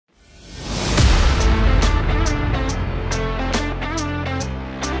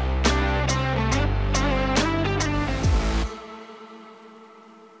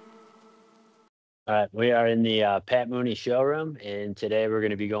We are in the Pat Mooney showroom, and today we're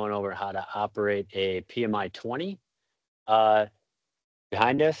going to be going over how to operate a PMI-20.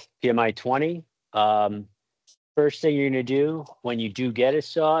 Behind us, PMI-20. First thing you're going to do when you do get a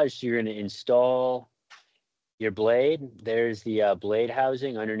saw is you're going to install your blade. There's the blade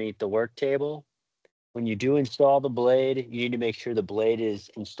housing underneath the work table. When you do install the blade, you need to make sure the blade is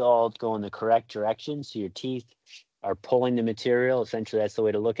installed going the correct direction, so your teeth are pulling the material. Essentially, that's the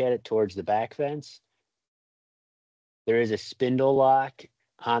way to look at it, towards the back fence. There is a spindle lock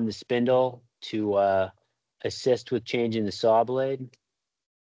on the spindle to assist with changing the saw blade.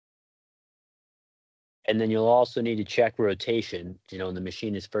 And then you'll also need to check rotation, when the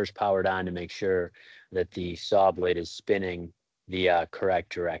machine is first powered on, to make sure that the saw blade is spinning the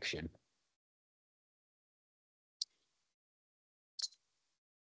correct direction.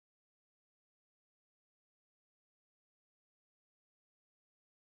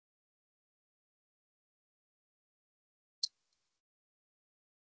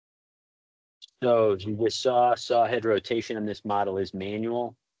 So you just saw head rotation on this model is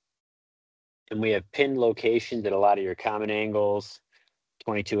manual. And we have pin locations at a lot of your common angles,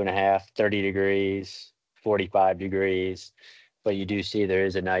 22.5, 30 degrees, 45 degrees. But you do see there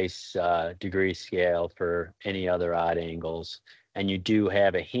is a nice degree scale for any other odd angles. And you do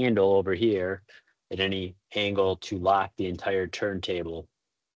have a handle over here at any angle to lock the entire turntable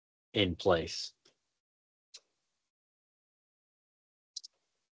in place.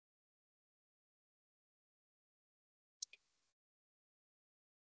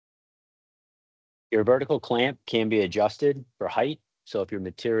 Your vertical clamp can be adjusted for height. So if your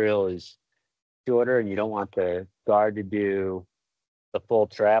material is shorter and you don't want the guard to do the full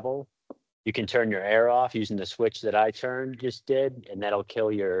travel, you can turn your air off using the switch that I just did, and that'll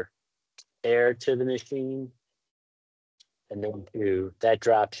kill your air to the machine. And then that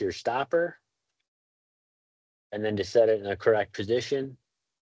drops your stopper. And then to set it in the correct position.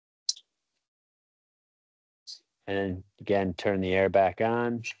 And again, turn the air back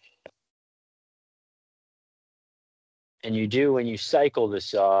on. And when you cycle the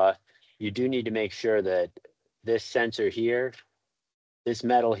saw, you do need to make sure that this sensor here, this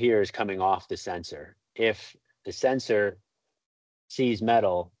metal here, is coming off the sensor. If the sensor sees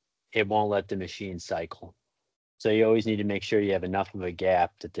metal, it won't let the machine cycle. So you always need to make sure you have enough of a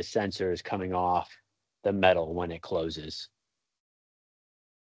gap that the sensor is coming off the metal when it closes.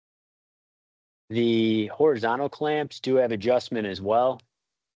 The horizontal clamps do have adjustment as well.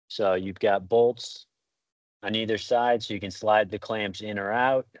 So you've got bolts on either side, so you can slide the clamps in or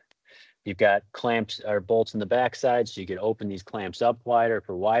out. You've got clamps or bolts on the back side, so you can open these clamps up wider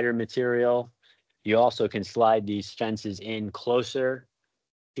for wider material. You also can slide these fences in closer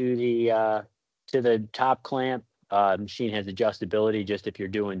to the top clamp. Machine has adjustability just if you're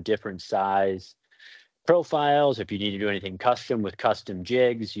doing different size profiles. If you need to do anything custom with custom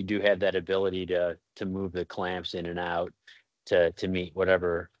jigs, you do have that ability to move the clamps in and out to meet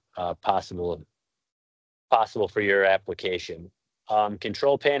whatever possible for your application.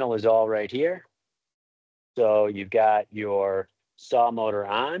 Control panel is all right here. So you've got your saw motor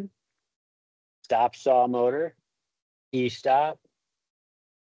on, stop saw motor, e-stop,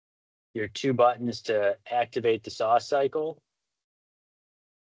 your 2 buttons to activate the saw cycle.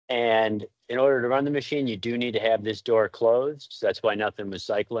 And in order to run the machine, you do need to have this door closed. So that's why nothing was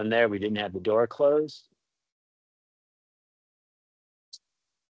cycling there. We didn't have the door closed.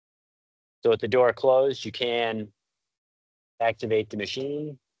 So with the door closed, you can activate the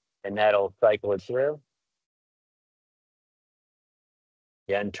machine, and that'll cycle it through.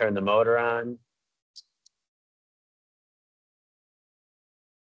 Again, turn the motor on.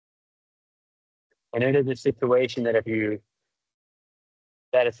 And it is a situation that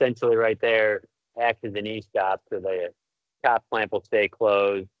that essentially right there acts as an e-stop, so the top clamp will stay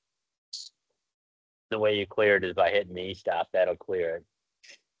closed. The way you clear it is by hitting the e-stop. That'll clear it.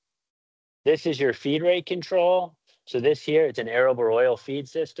 This is your feed rate control. So this here, it's an arable oil feed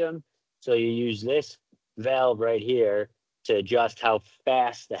system. So you use this valve right here to adjust how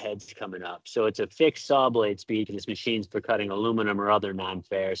fast the head's coming up. So it's a fixed saw blade speed, because this machine's for cutting aluminum or other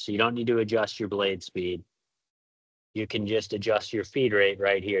non-ferrous. So you don't need to adjust your blade speed. You can just adjust your feed rate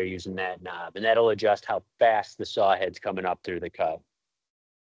right here using that knob, and that'll adjust how fast the saw head's coming up through the cut.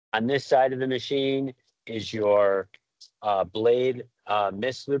 On this side of the machine is your blade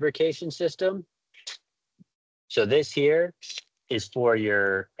mist lubrication system. So this here is for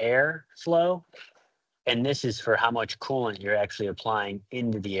your air flow, and this is for how much coolant you're actually applying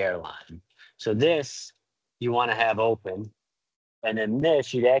into the airline. So this you want to have open, and then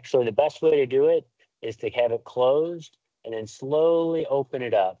this, the best way to do it is to have it closed and then slowly open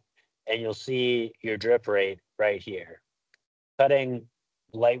it up. and you'll see your drip rate right here. Cutting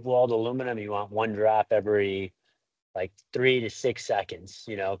light walled aluminum, you want one drop every like 3 to 6 seconds,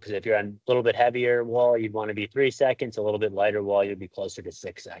 you know, because if you're on a little bit heavier wall, you'd want to be 3 seconds, a little bit lighter wall, you'd be closer to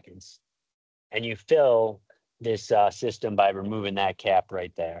 6 seconds. And you fill this system by removing that cap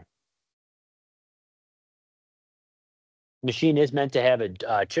right there. Machine is meant to have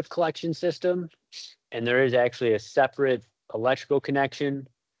a chip collection system, and there is actually a separate electrical connection.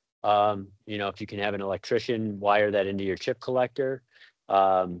 You know, if you can have an electrician wire that into your chip collector.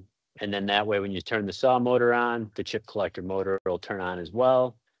 And then that way, when you turn the saw motor on, the chip collector motor will turn on as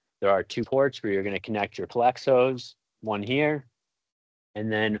well. There are 2 ports where you're going to connect your flex hose, one here,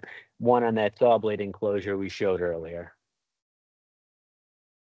 and then one on that saw blade enclosure we showed earlier.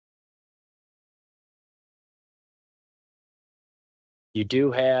 You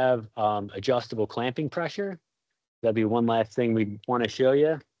do have adjustable clamping pressure. That'll be one last thing we want to show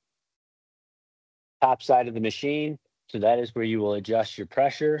you. Top side of the machine. So that is where you will adjust your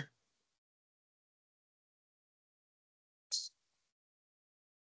pressure.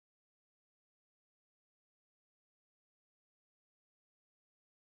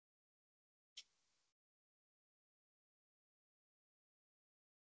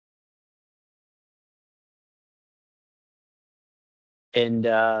 And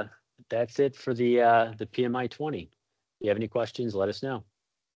that's it for the PMI 20. If you have any questions, let us know.